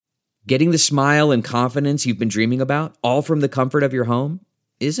Getting the smile and confidence you've been dreaming about, all from the comfort of your home,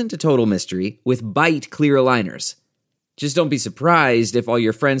 isn't a total mystery with Byte clear aligners. Just don't be surprised if all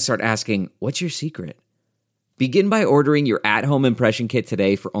your friends start asking, "What's your secret?" Begin by ordering your at-home impression kit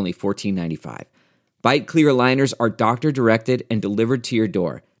today for only $14.95. Byte clear aligners are doctor-directed and delivered to your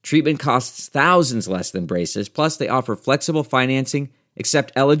door. Treatment costs thousands less than braces, plus they offer flexible financing,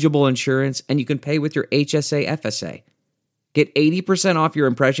 accept eligible insurance, and you can pay with your HSA FSA. Get 80% off your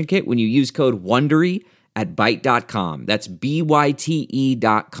impression kit when you use code WONDERY at Byte.com. That's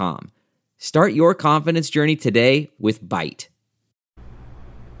BYTE.com. Start your confidence journey today with Byte.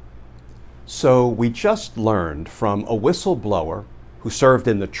 So we just learned from a whistleblower who served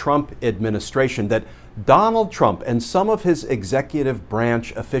in the Trump administration that Donald Trump and some of his executive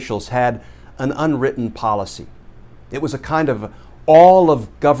branch officials had an unwritten policy. It was a kind of all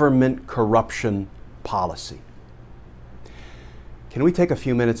of government corruption policy. Can we take a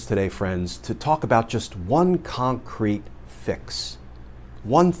few minutes today, friends, to talk about just one concrete fix?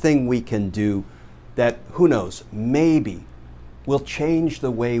 One thing we can do that, who knows, maybe will change the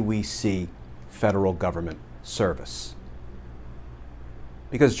way we see federal government service.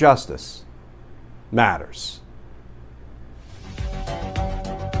 Because justice matters.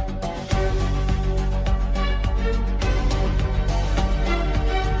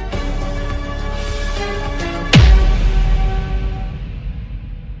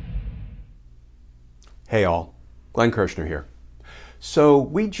 Hey all, Glenn Kirshner here. So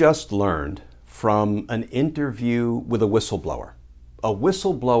we just learned from an interview with a whistleblower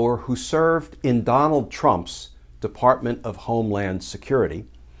who served in Donald Trump's Department of Homeland Security.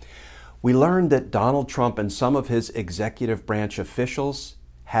 We learned that Donald Trump and some of his executive branch officials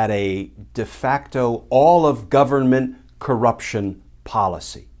had a de facto all of government corruption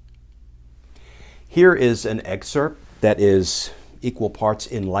policy. Here is an excerpt that is equal parts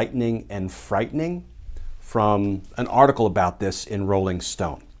enlightening and frightening from an article about this in Rolling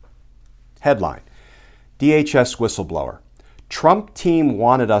Stone. Headline: DHS whistleblower. Trump team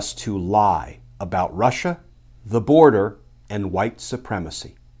wanted us to lie about Russia, the border, and white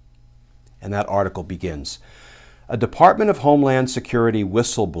supremacy. And that article begins. A Department of Homeland Security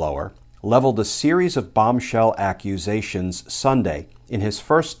whistleblower leveled a series of bombshell accusations Sunday in his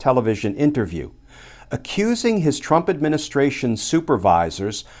first television interview, accusing his Trump administration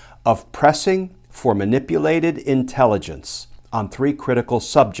supervisors of pressing for manipulated intelligence on three critical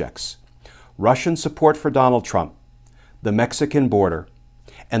subjects: Russian support for Donald Trump, the Mexican border,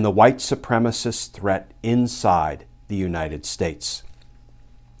 and the white supremacist threat inside the United States.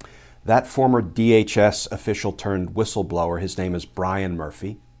 That former DHS official turned whistleblower, his name is Brian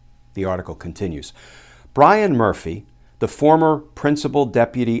Murphy. The article continues. Brian Murphy, the former principal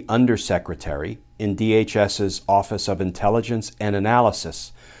deputy undersecretary in DHS's Office of Intelligence and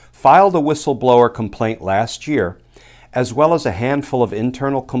Analysis, filed a whistleblower complaint last year, as well as a handful of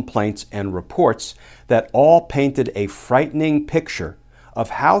internal complaints and reports that all painted a frightening picture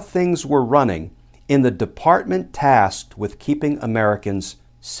of how things were running in the department tasked with keeping Americans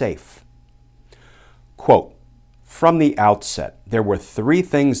safe. Quote, from the outset, there were three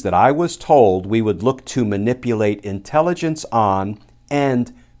things that I was told we would look to manipulate intelligence on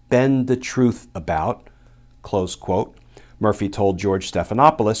and bend the truth about, close quote, Murphy told George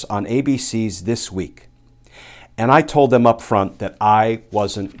Stephanopoulos on ABC's This Week. And I told them up front that I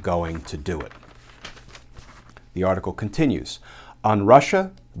wasn't going to do it. The article continues. On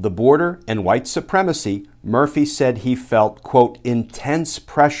Russia, the border, and white supremacy, Murphy said he felt, quote, intense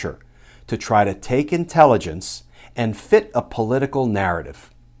pressure to try to take intelligence and fit a political narrative,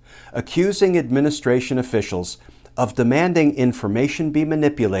 accusing administration officials of demanding information be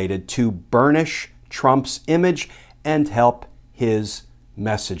manipulated to burnish Trump's image and help his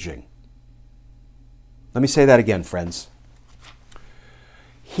messaging. Let me say that again, friends.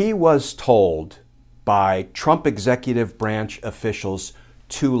 He was told by Trump executive branch officials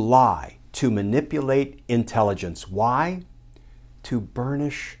to lie, to manipulate intelligence. Why? To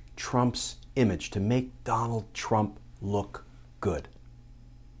burnish Trump's image, to make Donald Trump look good.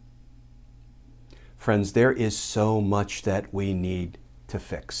 Friends, there is so much that we need to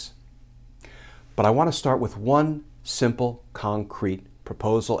fix. But I want to start with one simple, concrete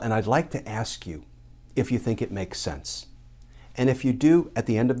proposal, and I'd like to ask you if you think it makes sense. And if you do, at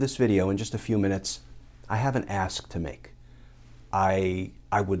the end of this video, in just a few minutes, I have an ask to make. I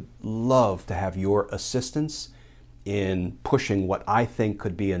would love to have your assistance in pushing what I think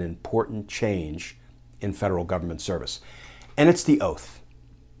could be an important change in federal government service. And it's the oath.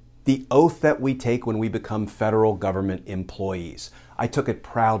 The oath that we take when we become federal government employees. I took it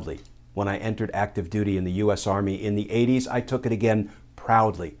proudly when I entered active duty in the U.S. Army in the 80s. I took it again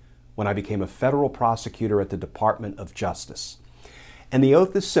proudly when I became a federal prosecutor at the Department of Justice. And the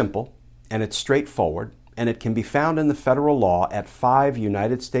oath is simple, and it's straightforward, and it can be found in the federal law at 5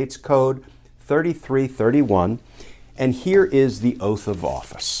 United States Code 3331. And here is the oath of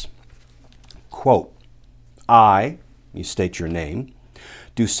office. Quote, I, you state your name,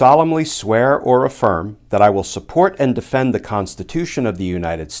 do solemnly swear or affirm that I will support and defend the Constitution of the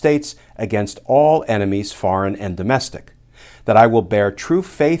United States against all enemies, foreign and domestic, that I will bear true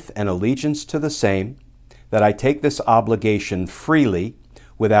faith and allegiance to the same, that I take this obligation freely,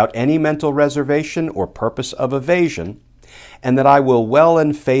 without any mental reservation or purpose of evasion, and that I will well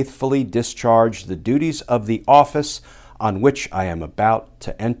and faithfully discharge the duties of the office on which I am about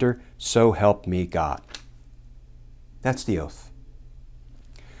to enter, so help me God. That's the oath.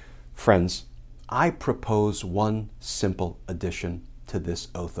 Friends, I propose one simple addition to this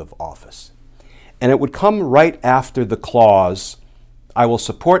oath of office. And it would come right after the clause, I will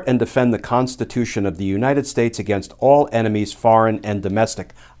support and defend the Constitution of the United States against all enemies, foreign and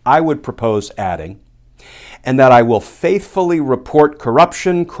domestic. I would propose adding, and that I will faithfully report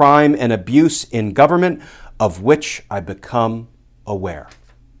corruption, crime, and abuse in government of which I become aware.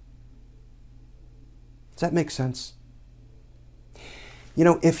 Does that make sense? You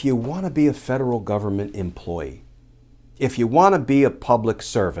know, if you want to be a federal government employee, if you want to be a public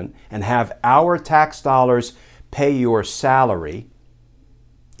servant and have our tax dollars pay your salary,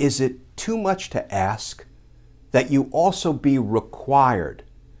 is it too much to ask that you also be required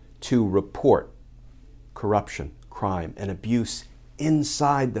to report corruption, crime, and abuse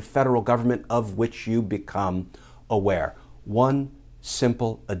inside the federal government of which you become aware? One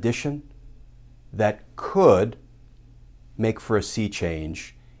simple addition that could make for a sea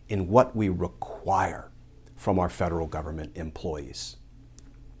change in what we require from our federal government employees.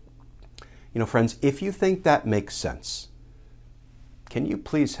 You know, friends, if you think that makes sense, can you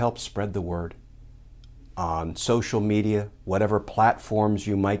please help spread the word on social media, whatever platforms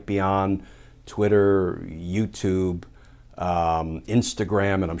you might be on, Twitter, YouTube,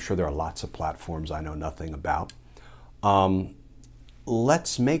 Instagram, and I'm sure there are lots of platforms I know nothing about.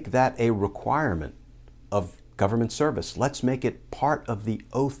 Let's make that a requirement of government service. Let's make it part of the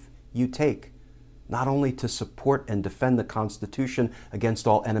oath you take, not only to support and defend the Constitution against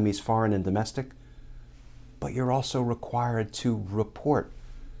all enemies, foreign and domestic, but you're also required to report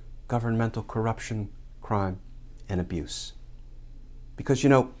governmental corruption, crime, and abuse. Because, you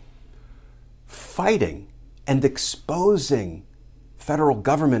know, fighting and exposing federal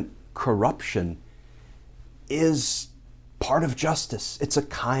government corruption is part of justice. It's a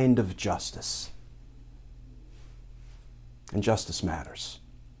kind of justice. And justice matters.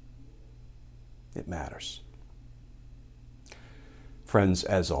 It matters. Friends,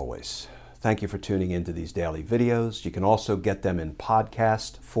 as always, thank you for tuning into these daily videos. You can also get them in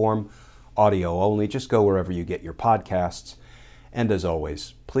podcast form, audio only. Just go wherever you get your podcasts. And as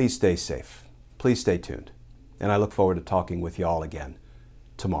always, please stay safe. Please stay tuned. And I look forward to talking with you all again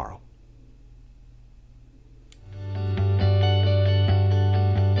tomorrow.